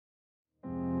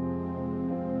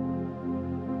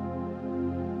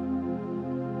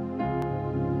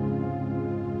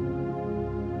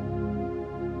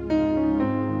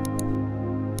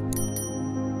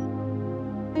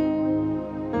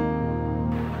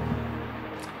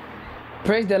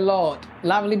Praise the Lord,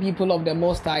 lovely people of the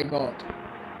Most High God.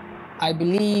 I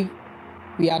believe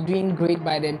we are doing great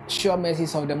by the sure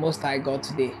mercies of the Most High God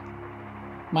today.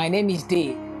 My name is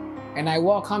Dave, and I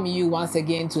welcome you once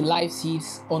again to Live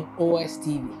Seeds on OS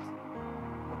TV.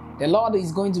 The Lord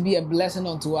is going to be a blessing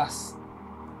unto us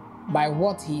by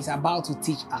what He is about to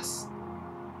teach us.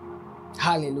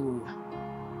 Hallelujah.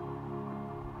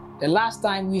 The last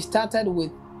time we started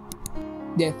with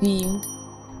the theme,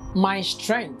 My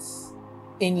Strengths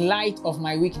in Light of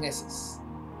My Weaknesses.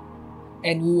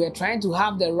 And we were trying to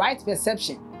have the right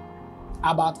perception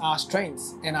about our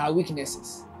strengths and our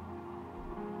weaknesses.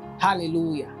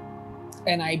 Hallelujah.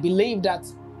 And I believe that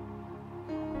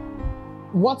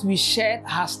what we shared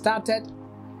has started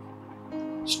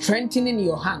strengthening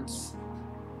your hands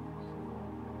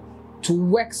to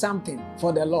work something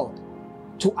for the Lord,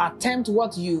 to attempt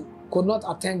what you could not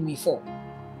attempt before.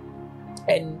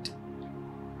 And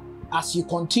as you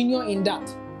continue in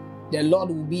that, the Lord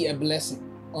will be a blessing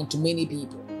unto many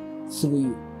people through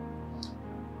you.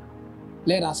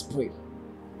 Let us pray.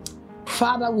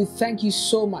 Father, we thank you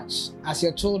so much as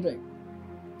your children.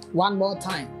 One more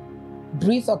time,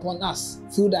 breathe upon us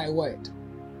through thy word.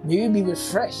 May we be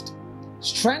refreshed,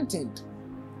 strengthened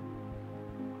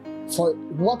for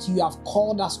what you have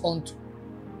called us unto.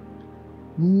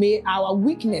 May our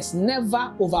weakness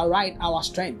never override our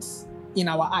strengths in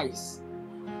our eyes.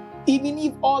 Even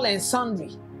if all and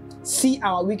sundry see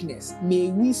our weakness,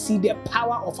 may we see the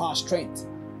power of our strength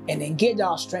and engage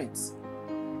our strengths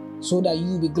so that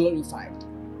you be glorified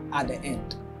at the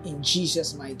end. In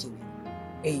Jesus' mighty name,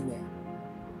 amen.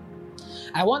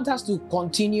 I want us to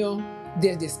continue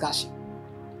this discussion.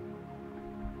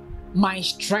 My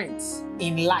strengths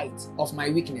in light of my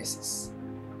weaknesses.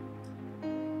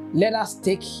 Let us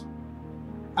take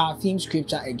our theme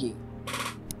scripture again.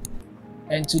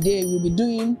 And today we'll be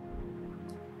doing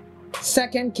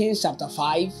 2 Kings chapter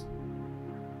 5,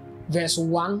 verse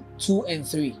 1, 2, and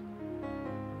 3.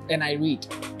 And I read,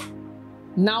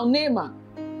 Now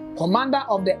Naaman, commander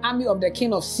of the army of the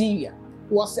king of Syria,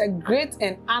 was a great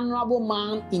and honorable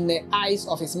man in the eyes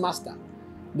of his master,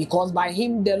 because by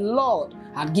him the Lord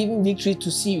had given victory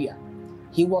to Syria.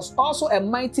 He was also a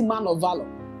mighty man of valor,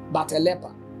 but a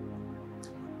leper.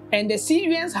 And the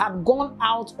Syrians had gone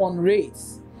out on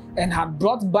raids and had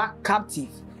brought back captive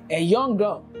a young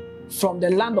girl from the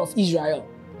land of Israel.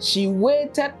 She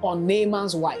waited on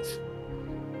Naaman's wife.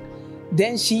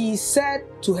 Then she said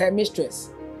to her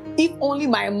mistress, If only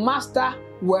my master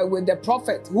were with the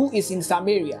prophet who is in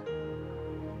Samaria,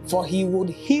 for he would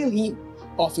heal him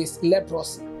of his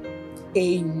leprosy.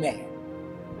 Amen.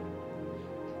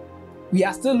 We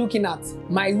are still looking at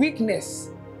my weakness,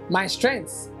 my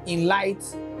strengths in light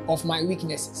of my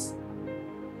weaknesses.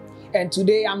 And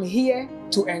today I'm here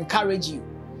to encourage you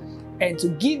and to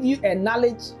give you a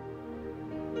knowledge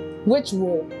which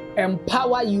will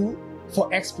empower you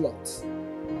for exploits.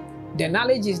 The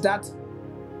knowledge is that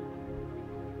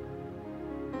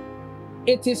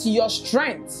it is your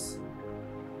strengths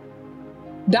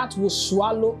that will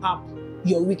swallow up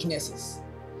your weaknesses.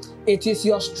 It is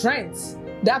your strengths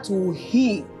that will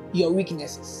heal your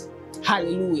weaknesses.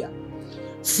 Hallelujah.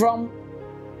 From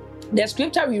the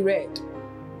scripture we read,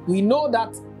 we know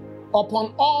that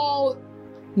upon all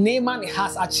Naaman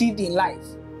has achieved in life,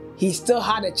 he still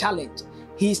had a challenge.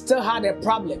 He still had a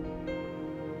problem.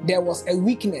 There was a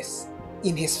weakness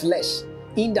in his flesh,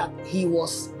 in that he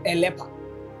was a leper.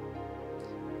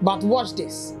 But watch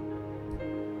this.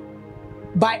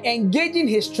 By engaging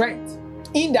his strength,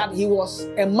 in that he was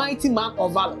a mighty man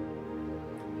of valor,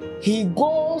 he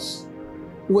goes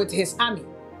with his army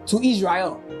to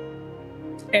Israel.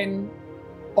 And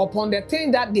upon the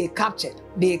thing that they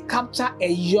capture a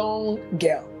young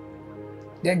girl.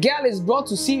 The girl is brought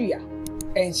to Syria,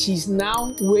 and she's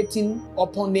now waiting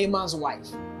upon Naaman's wife.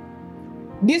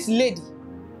 This lady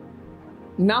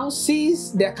now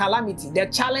sees the calamity, the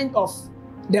challenge of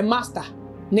the master,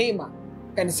 Naaman,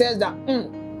 and says that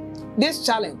this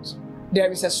challenge,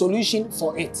 there is a solution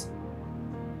for it.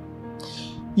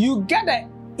 You get the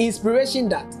inspiration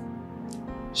that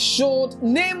should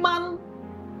Naaman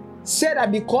say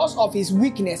that because of his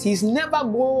weakness, he's never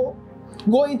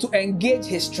going to engage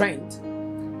his strength,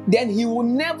 then he will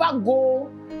never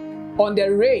go on the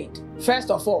raid, first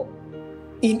of all,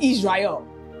 in Israel.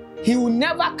 He will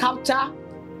never capture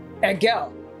a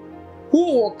girl who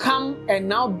will come and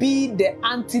now be the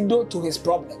antidote to his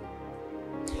problem.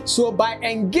 So by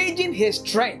engaging his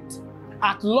strength,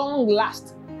 at long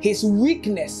last, his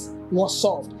weakness was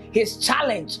solved. His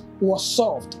challenge was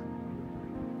solved.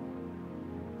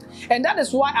 And that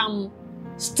is why I'm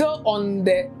still on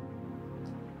the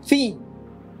theme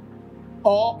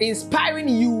or inspiring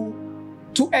you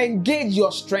to engage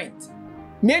your strength.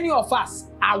 Many of us,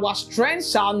 our strength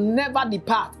shall never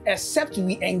depart except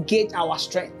we engage our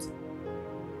strength.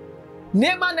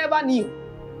 Naaman never knew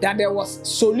that there was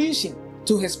solution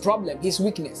to his problem, his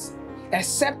weakness,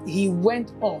 except he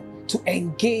went on to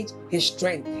engage his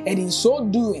strength. And in so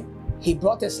doing, he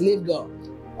brought a slave girl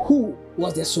who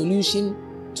was the solution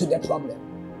to the problem.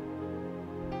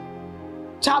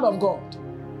 Child of God,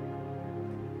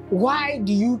 why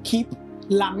do you keep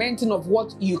lamenting of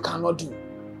what you cannot do?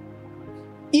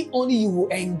 If only you will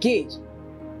engage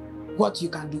what you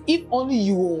can do. If only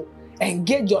you will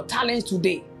engage your talents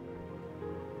today,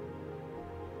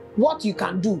 what you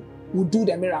can do will do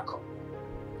the miracle.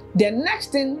 The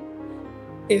next thing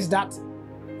is that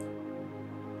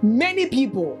many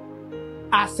people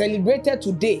are celebrated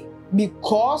today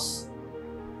because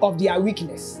of their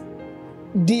weakness.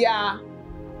 Their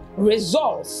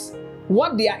results,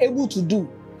 what they are able to do,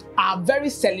 are very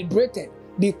celebrated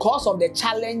because of the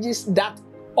challenges that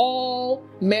all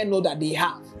men know that they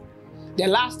have. The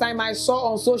last time I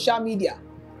saw on social media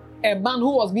a man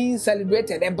who was being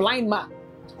celebrated, a blind man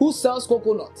who sells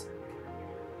coconut.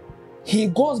 He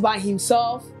goes by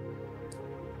himself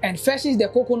and fetches the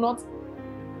coconut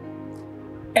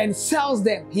and sells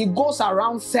them. He goes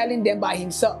around selling them by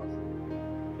himself.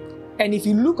 And if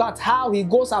you look at how he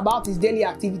goes about his daily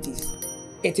activities,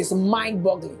 it is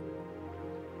mind-boggling.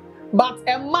 But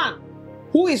a man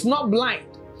who is not blind,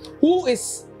 who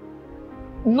is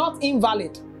not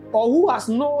invalid, or who has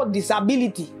no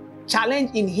disability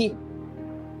challenge in him,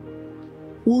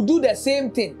 will do the same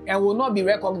thing and will not be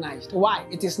recognized. Why?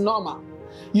 It is normal.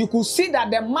 You could see that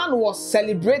the man was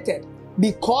celebrated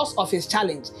because of his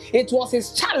challenge. It was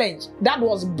his challenge that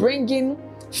was bringing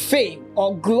fame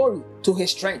or glory to his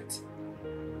strength.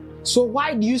 So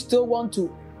why do you still want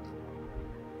to,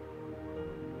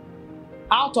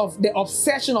 out of the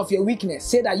obsession of your weakness,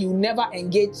 say that you never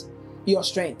engage your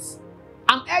strength?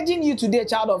 I'm urging you today,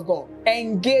 child of God,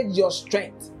 engage your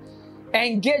strength.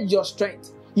 Engage your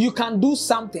strength. You can do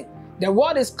something. The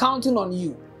world is counting on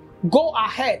you. Go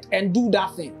ahead and do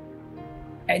that thing.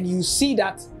 And you see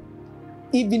that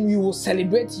even we will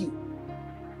celebrate you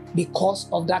because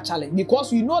of that challenge.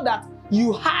 Because you know that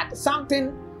you had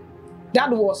something that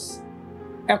was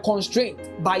a constraint,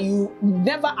 but you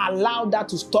never allowed that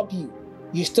to stop you.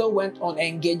 You still went on and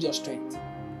engaged your strength.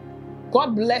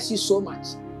 God bless you so much.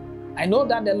 I know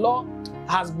that the Lord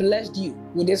has blessed you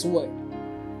with this word.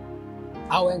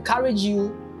 I will encourage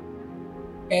you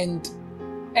and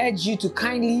urge you to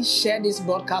kindly share this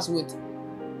broadcast with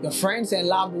your friends and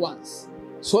loved ones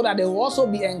so that they will also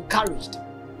be encouraged,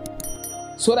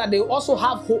 so that they will also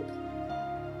have hope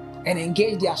and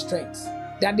engage their strengths,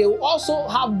 that they will also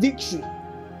have victory,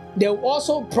 they will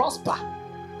also prosper,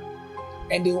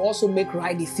 and they will also make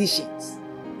right decisions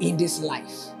in this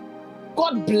life.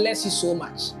 God bless you so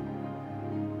much.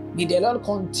 May the Lord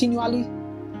continually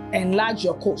enlarge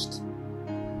your coast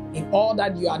in all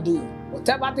that you are doing.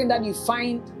 Whatever thing that you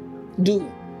find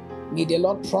doing, may the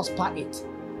Lord prosper it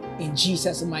in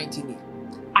Jesus' mighty name.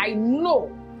 I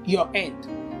know your end,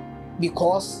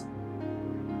 because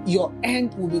your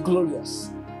end will be glorious.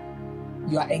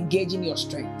 You are engaging your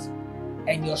strength,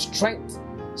 and your strength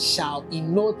shall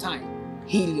in no time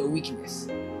heal your weakness.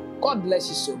 God bless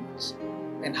you so much,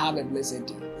 and have a blessed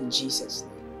day in Jesus'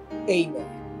 name.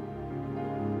 Amen.